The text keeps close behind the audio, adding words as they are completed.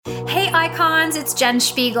Hey icons, it's Jen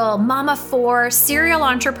Spiegel, mama 4, serial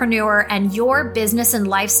entrepreneur, and your business and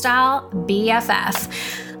lifestyle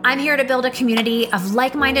BFF. I'm here to build a community of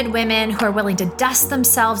like-minded women who are willing to dust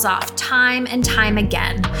themselves off time and time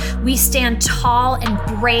again. We stand tall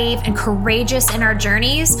and brave and courageous in our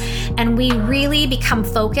journeys, and we really become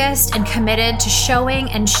focused and committed to showing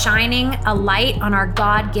and shining a light on our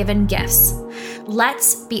God-given gifts.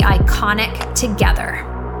 Let's be iconic together.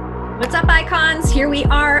 What's up, icons? Here we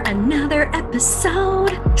are, another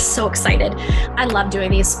episode. So excited. I love doing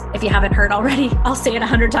these. If you haven't heard already, I'll say it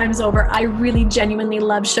 100 times over. I really genuinely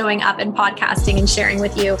love showing up and podcasting and sharing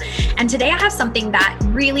with you. And today I have something that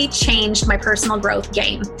really changed my personal growth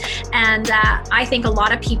game. And I think a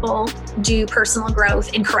lot of people do personal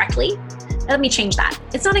growth incorrectly. Let me change that.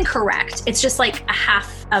 It's not incorrect. It's just like a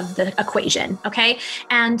half of the equation, okay?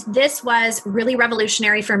 And this was really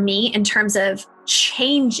revolutionary for me in terms of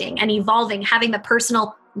changing and evolving, having the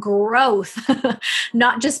personal growth,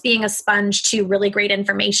 not just being a sponge to really great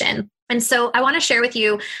information. And so I want to share with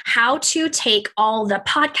you how to take all the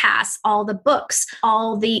podcasts, all the books,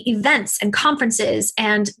 all the events and conferences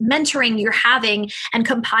and mentoring you're having and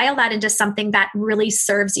compile that into something that really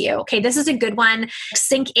serves you. Okay, this is a good one.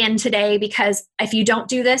 Sink in today, because if you don't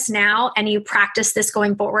do this now and you practice this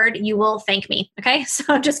going forward, you will thank me. Okay, so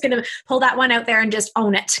I'm just going to pull that one out there and just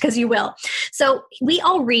own it, because you will. So we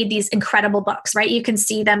all read these incredible books, right? You can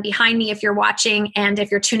see them behind me if you're watching, and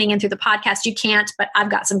if you're tuning in through the podcast, you can't, but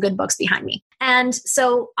I've got some good books behind me. And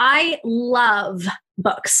so I love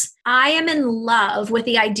books. I am in love with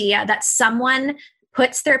the idea that someone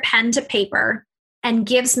puts their pen to paper and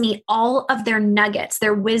gives me all of their nuggets,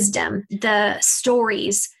 their wisdom, the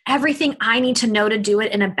stories, everything I need to know to do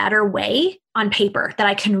it in a better way on paper that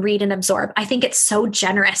I can read and absorb. I think it's so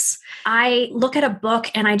generous. I look at a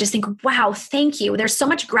book and I just think, wow, thank you. There's so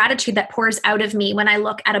much gratitude that pours out of me when I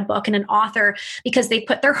look at a book and an author, because they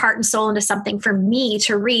put their heart and soul into something for me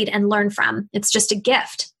to read and learn from. It's just a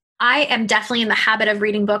gift. I am definitely in the habit of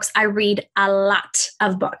reading books. I read a lot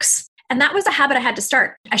of books. And that was a habit I had to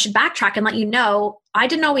start. I should backtrack and let you know, I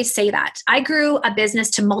didn't always say that. I grew a business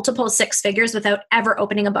to multiple 6 figures without ever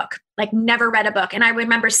opening a book, like never read a book. And I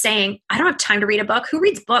remember saying, I don't have time to read a book. Who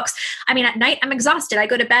reads books? I mean, at night, I'm exhausted. I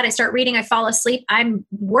go to bed, I start reading, I fall asleep. I'm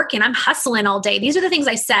working, I'm hustling all day. These are the things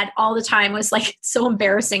I said all the time. It was like so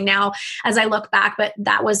embarrassing now as I look back, but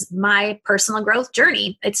that was my personal growth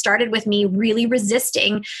journey. It started with me really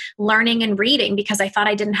resisting learning and reading because I thought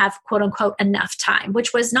I didn't have quote unquote enough time,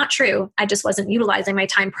 which was not true. I just wasn't utilizing my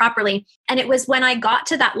time properly. And it was when I got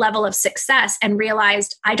to that level of success and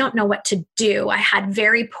realized I don't know what to do. I had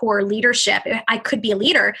very poor leadership. I could be a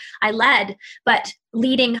leader. I led, but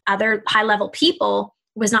leading other high-level people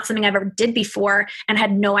was not something I ever did before, and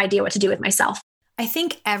had no idea what to do with myself. I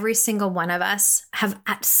think every single one of us have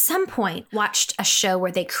at some point watched a show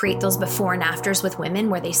where they create those before and afters with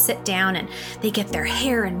women, where they sit down and they get their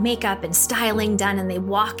hair and makeup and styling done, and they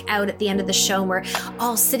walk out at the end of the show and we're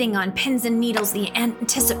all sitting on pins and needles, the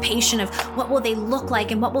anticipation of what will they look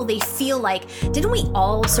like and what will they feel like. Didn't we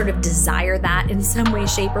all sort of desire that in some way,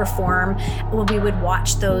 shape, or form when we would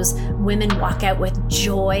watch those women walk out with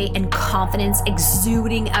joy and confidence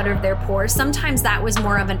exuding out of their pores? Sometimes that was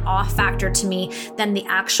more of an awe factor to me than the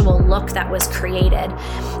actual look that was created.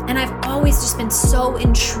 And I've always just been so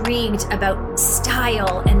intrigued about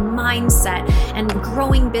style and mindset and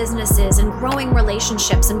growing businesses and growing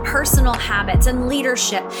relationships and personal habits and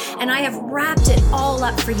leadership. And I have wrapped it all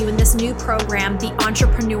up for you in this new program, The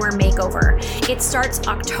Entrepreneur Makeover. It starts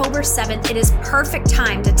October 7th. It is perfect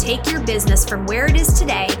time to take your business from where it is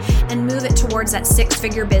today and move it towards that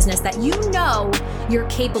 6-figure business that you know you're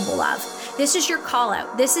capable of. This is your call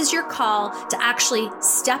out. This is your call to actually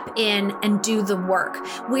step in and do the work.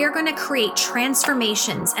 We are going to create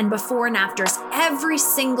transformations and before and afters every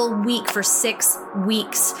single week for 6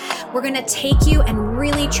 weeks. We're going to take you and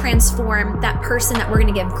really transform that person that we're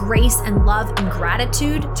going to give grace and love and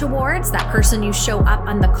gratitude towards, that person you show up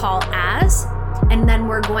on the call as. And then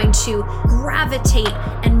we're going to gravitate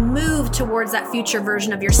and move towards that future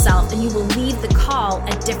version of yourself. And you will leave the call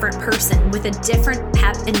a different person with a different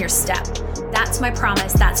pep in your step. That's my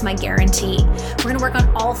promise. That's my guarantee. We're going to work on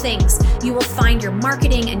all things. You will find your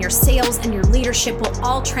marketing and your sales and your leadership will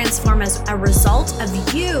all transform as a result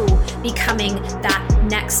of you becoming that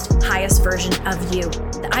next highest version of you.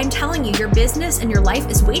 I'm telling you, your business and your life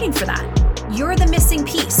is waiting for that. You're the missing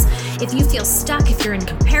piece. If you feel stuck, if you're in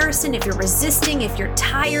comparison, if you're resisting, if you're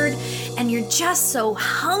tired, and you're just so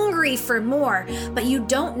hungry for more, but you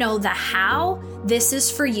don't know the how, this is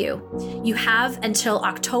for you. You have until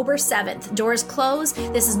October 7th. Doors close.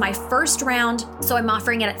 This is my first round, so I'm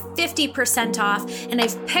offering it at 50% off, and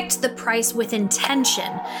I've picked the price with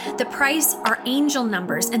intention. The price are angel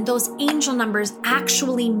numbers, and those angel numbers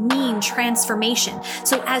actually mean transformation.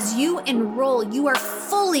 So as you enroll, you are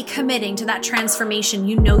fully committing to that transformation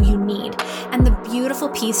you know you need. And the beautiful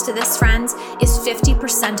piece to this, friends, is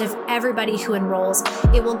 50% of everybody who enrolls,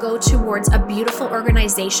 it will go towards a beautiful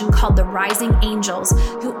organization called the Rising Angels,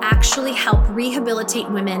 who actually help rehabilitate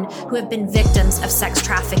women who have been victims of sex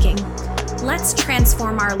trafficking. Let's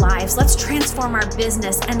transform our lives. Let's transform our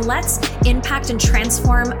business, and let's impact and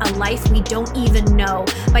transform a life we don't even know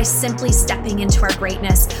by simply stepping into our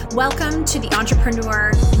greatness. Welcome to the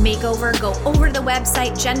Entrepreneur Makeover. Go over to the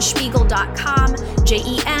website, jenspiegel.com,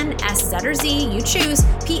 JENSZ, you choose,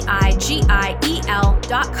 PIGIEL.com.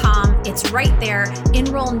 It's right there.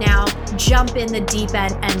 Enroll now, jump in the deep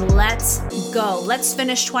end, and let's go. Let's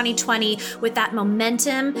finish 2020 with that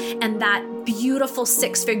momentum and that beautiful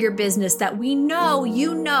six-figure business that we know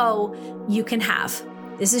you can have.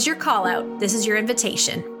 This is your call out. This is your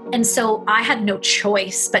invitation. And so I had no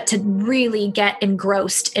choice but to really get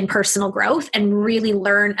engrossed in personal growth and really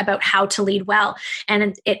learn about how to lead well.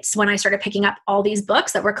 And it's when I started picking up all these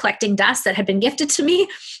books that were collecting dust that had been gifted to me,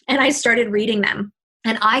 and I started reading them.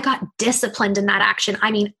 And I got disciplined in that action. I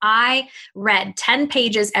mean, I read 10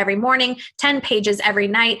 pages every morning, 10 pages every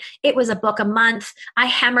night. It was a book a month. I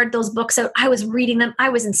hammered those books out. I was reading them. I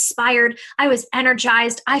was inspired. I was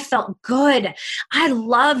energized. I felt good. I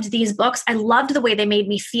loved these books. I loved the way they made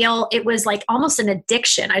me feel. It was like almost an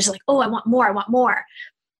addiction. I was like, oh, I want more. I want more.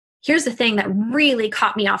 Here's the thing that really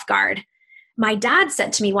caught me off guard. My dad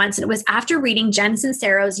said to me once, and it was after reading Jen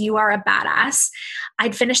Sincero's You Are a Badass.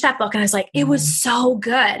 I'd finished that book and I was like, it was so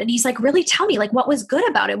good. And he's like, really, tell me, like, what was good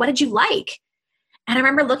about it? What did you like? And I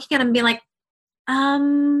remember looking at him and being like,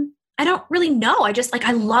 I don't really know.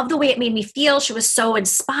 I love the way it made me feel. She was so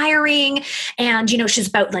inspiring. And, she's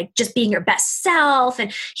about like just being your best self.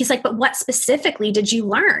 And he's like, but what specifically did you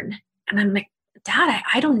learn? And I'm like, Dad,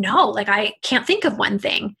 I don't know. Like, I can't think of one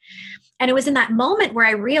thing. And it was in that moment where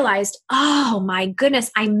I realized, oh my goodness,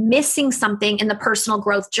 I'm missing something in the personal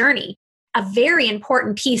growth journey. A very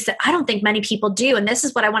important piece that I don't think many people do. And this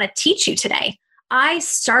is what I want to teach you today. I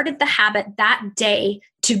started the habit that day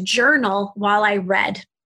to journal while I read.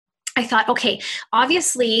 I thought, okay,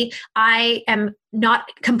 obviously I am not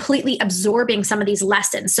completely absorbing some of these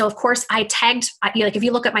lessons. So of course I tagged, like if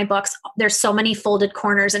you look at my books, there's so many folded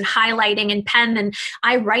corners and highlighting and pen, and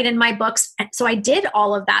I write in my books. So I did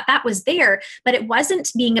all of that. That was there, but it wasn't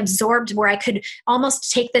being absorbed where I could almost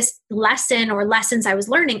take this lesson or lessons I was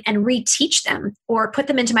learning and reteach them or put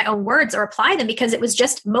them into my own words or apply them, because it was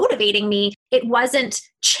just motivating me. It wasn't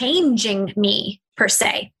changing me per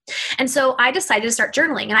se. And so I decided to start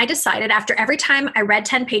journaling. And I decided after every time I read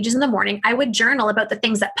 10 pages in the morning, I would journal about the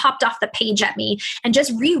things that popped off the page at me and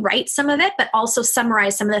just rewrite some of it, but also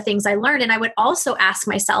summarize some of the things I learned. And I would also ask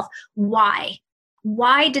myself, why?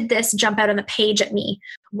 Why did this jump out on the page at me?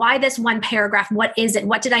 Why this one paragraph? What is it?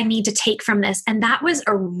 What did I need to take from this? And that was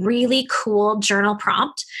a really cool journal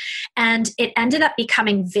prompt. And it ended up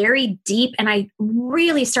becoming very deep. And I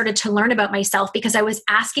really started to learn about myself because I was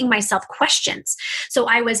asking myself questions. So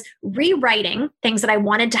I was rewriting things that I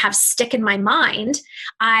wanted to have stick in my mind.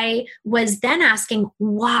 I was then asking,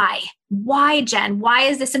 why? Why, Jen? Why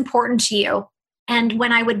is this important to you? And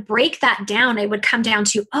when I would break that down, it would come down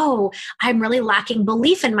to, oh, I'm really lacking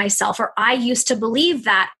belief in myself, or I used to believe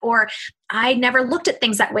that, or I never looked at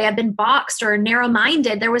things that way. I've been boxed or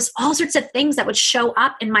narrow-minded. There was all sorts of things that would show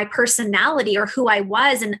up in my personality or who I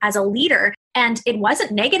was and as a leader. And it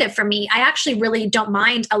wasn't negative for me. I actually really don't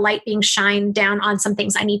mind a light being shined down on some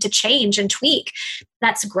things I need to change and tweak.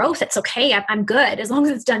 That's growth. It's okay. I'm good as long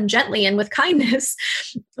as it's done gently and with kindness.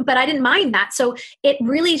 But I didn't mind that. So it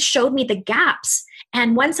really showed me the gaps.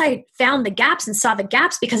 And once I found the gaps and saw the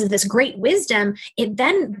gaps because of this great wisdom, it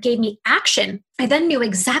then gave me action. I then knew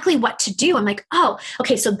exactly what to do. I'm like, oh,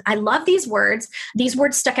 okay, so I love these words. These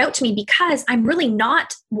words stuck out to me because I'm really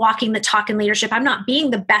not walking the talk in leadership. I'm not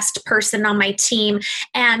being the best person on my team.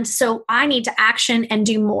 And so I need to action and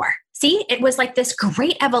do more. See, it was like this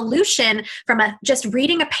great evolution from just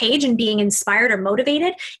reading a page and being inspired or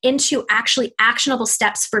motivated into actually actionable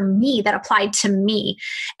steps for me that applied to me.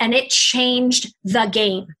 And it changed the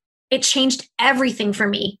game. It changed everything for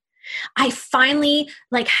me. I finally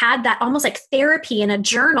had that almost like therapy in a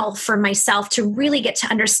journal for myself to really get to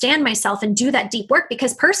understand myself and do that deep work,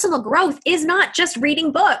 because personal growth is not just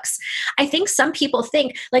reading books. I think some people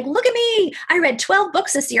think look at me, I read 12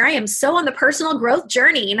 books this year. I am so on the personal growth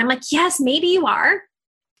journey. And I'm like, yes, maybe you are.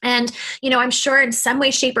 And, I'm sure in some way,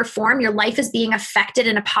 shape, or form, your life is being affected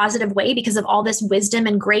in a positive way because of all this wisdom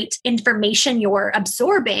and great information you're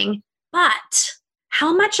absorbing. But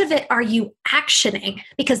how much of it are you actioning?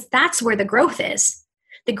 Because that's where the growth is.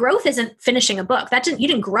 The growth isn't finishing a book. You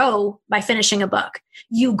didn't grow by finishing a book.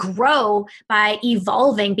 You grow by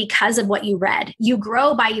evolving because of what you read. You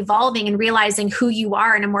grow by evolving and realizing who you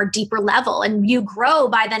are in a more deeper level. And you grow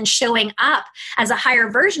by then showing up as a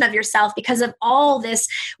higher version of yourself because of all this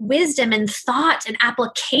wisdom and thought and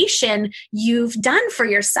application you've done for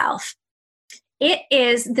yourself. It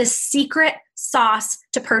is the secret sauce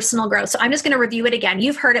to personal growth. So I'm just going to review it again.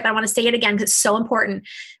 You've heard it, but I want to say it again because it's so important.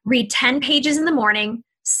 Read 10 pages in the morning.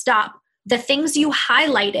 Stop. The things you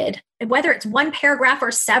highlighted, whether it's one paragraph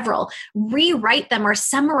or several, rewrite them or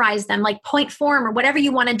summarize them like point form or whatever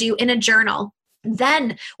you want to do in a journal.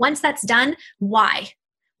 Then once that's done, why?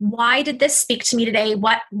 Why did this speak to me today?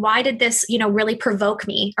 Why did this, really provoke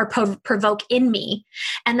me or provoke in me?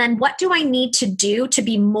 And then what do I need to do to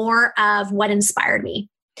be more of what inspired me?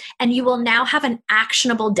 And you will now have an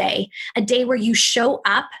actionable day, a day where you show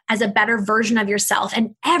up as a better version of yourself,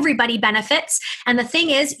 and everybody benefits. And the thing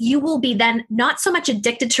is, you will be then not so much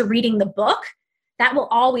addicted to reading the book. That will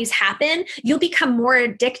always happen. You'll become more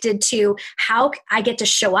addicted to how I get to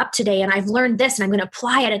show up today. And I've learned this and I'm going to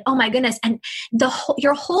apply it. And oh my goodness. And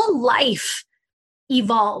your whole life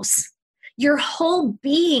evolves. Your whole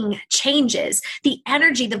being changes. The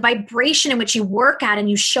energy, the vibration in which you work at and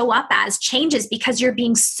you show up as changes because you're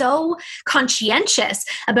being so conscientious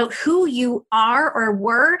about who you are or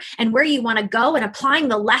were and where you want to go and applying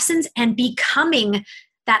the lessons and becoming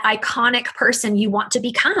that iconic person you want to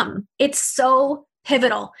become. It's so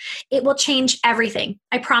pivotal. It will change everything.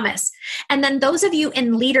 I promise. And then those of you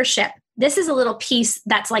in leadership, this is a little piece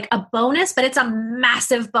that's like a bonus, but it's a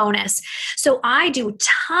massive bonus. So I do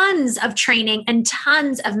tons of training and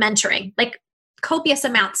tons of mentoring, like copious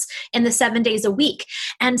amounts in the 7 days a week.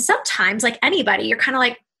 And sometimes, like anybody, you're kind of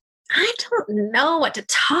like, I don't know what to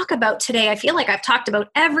talk about today. I feel like I've talked about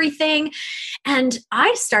everything. And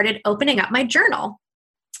I started opening up my journal.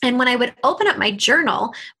 And when I would open up my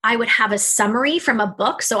journal, I would have a summary from a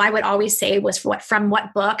book. So I would always say from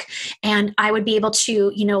what book. And I would be able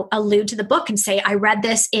to, allude to the book and say, I read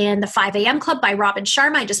this in the 5 a.m. Club by Robin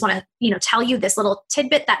Sharma. I just want to, tell you this little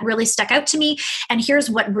tidbit that really stuck out to me. And here's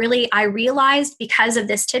what really I realized because of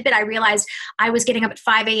this tidbit. I realized I was getting up at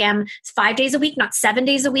 5 a.m. 5 days a week, not 7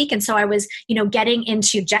 days a week. And so I was, getting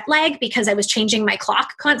into jet lag because I was changing my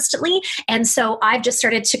clock constantly. And so I've just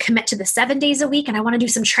started to commit to the 7 days a week. And I want to do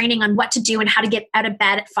some training on what to do and how to get out of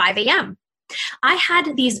bed at 5 a.m. I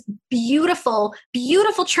had these beautiful,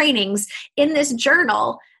 beautiful trainings in this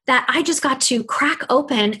journal that I just got to crack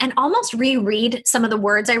open and almost reread some of the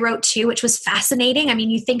words I wrote too, which was fascinating. I mean,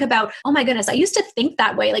 you think about, oh my goodness, I used to think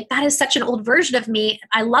that way. Like that is such an old version of me.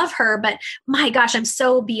 I love her, but my gosh, I'm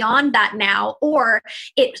so beyond that now. Or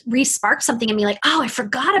it re-sparked something in me like, oh, I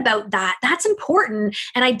forgot about that. That's important.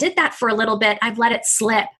 And I did that for a little bit. I've let it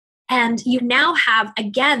slip. And you now have,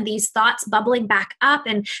 again, these thoughts bubbling back up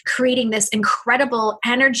and creating this incredible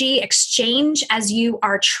energy exchange as you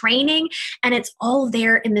are training. And it's all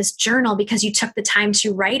there in this journal because you took the time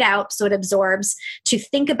to write out so it absorbs, to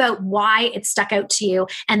think about why it stuck out to you,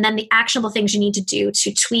 and then the actionable things you need to do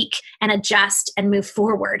to tweak and adjust and move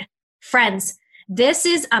forward. Friends, this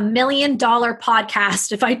is $1 million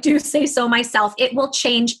podcast, if I do say so myself. It will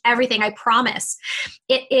change everything, I promise.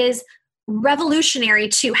 It is revolutionary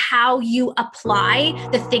to how you apply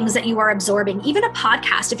the things that you are absorbing. Even a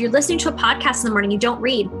podcast, if you're listening to a podcast in the morning, you don't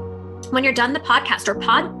read. When you're done the podcast or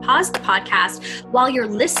pause the podcast while you're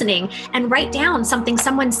listening and write down something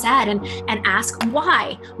someone said and ask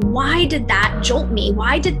why. Why did that jolt me?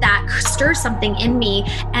 Why did that stir something in me?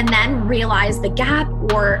 And then realize the gap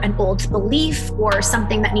or an old belief or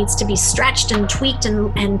something that needs to be stretched and tweaked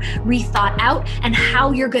and rethought out, and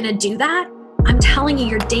how you're going to do that. I'm telling you,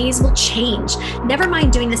 your days will change. Never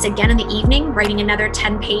mind doing this again in the evening, writing another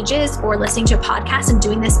 10 pages or listening to a podcast and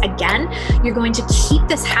doing this again. You're going to keep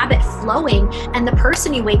this habit flowing. And the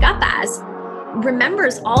person you wake up as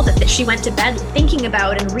remembers all that she went to bed thinking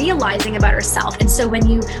about and realizing about herself. And so when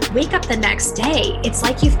you wake up the next day, it's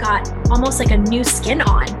like you've got almost like a new skin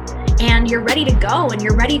on and you're ready to go and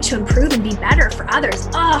you're ready to improve and be better for others.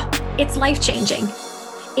 Oh, it's life-changing.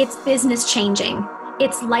 It's business changing.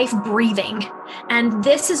 It's life breathing. And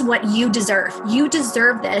this is what you deserve. You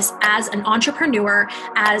deserve this as an entrepreneur,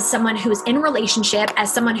 as someone who's in relationship,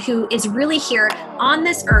 as someone who is really here on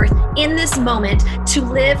this earth in this moment to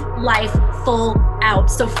live life full out.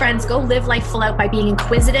 So friends, go live life full out by being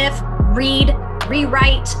inquisitive, read,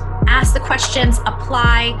 rewrite, ask the questions,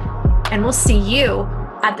 apply, and we'll see you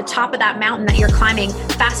at the top of that mountain that you're climbing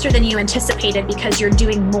faster than you anticipated because you're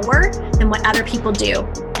doing more than what other people do.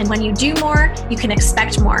 And when you do more, you can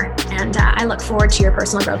expect more. And I look forward to your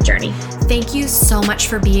personal growth journey. Thank you so much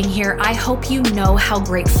for being here. I hope you know how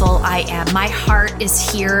grateful I am. My heart is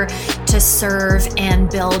here to serve and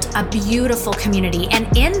build a beautiful community. And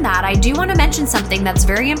in that, I do want to mention something that's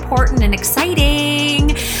very important and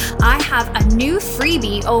exciting. I have a new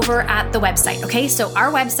freebie over at the website. Okay, so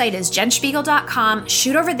our website is jenspiegel.com.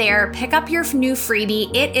 Shoot over there, pick up your new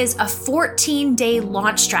freebie. It is a 14-day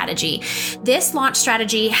launch strategy. This launch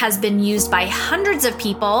strategy has been used by hundreds of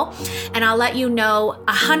people, and I'll let you know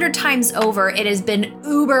 100 times over, it has been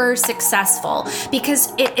uber successful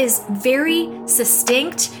because it is very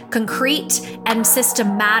succinct, concrete, and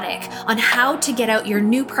systematic on how to get out your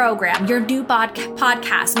new program, your new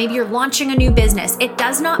podcast. Maybe you're launching a new business. It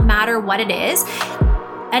does not matter what it is.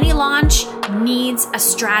 Any launch needs a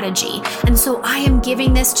strategy. And so I am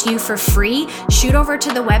giving this to you for free. Shoot over to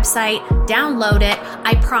the website, download it.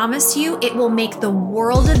 I promise you it will make the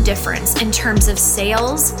world of difference in terms of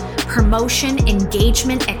sales, promotion,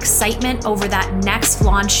 engagement, excitement over that next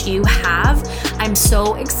launch you have. I'm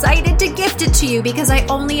so excited to gift it to you because I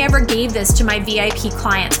only ever gave this to my VIP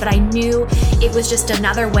clients, but I knew it was just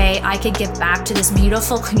another way I could give back to this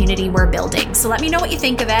beautiful community we're building. So let me know what you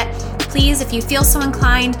think of it. Please, if you feel so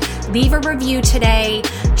inclined, leave a review today,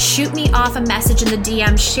 shoot me off a message in the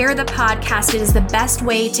DM, share the podcast. It is the best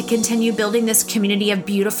way to continue building this community of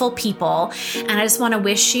beautiful people. And I just want to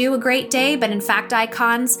wish you a great day, but in fact,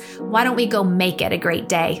 icons, why don't we go make it a great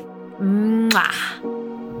day? Mwah.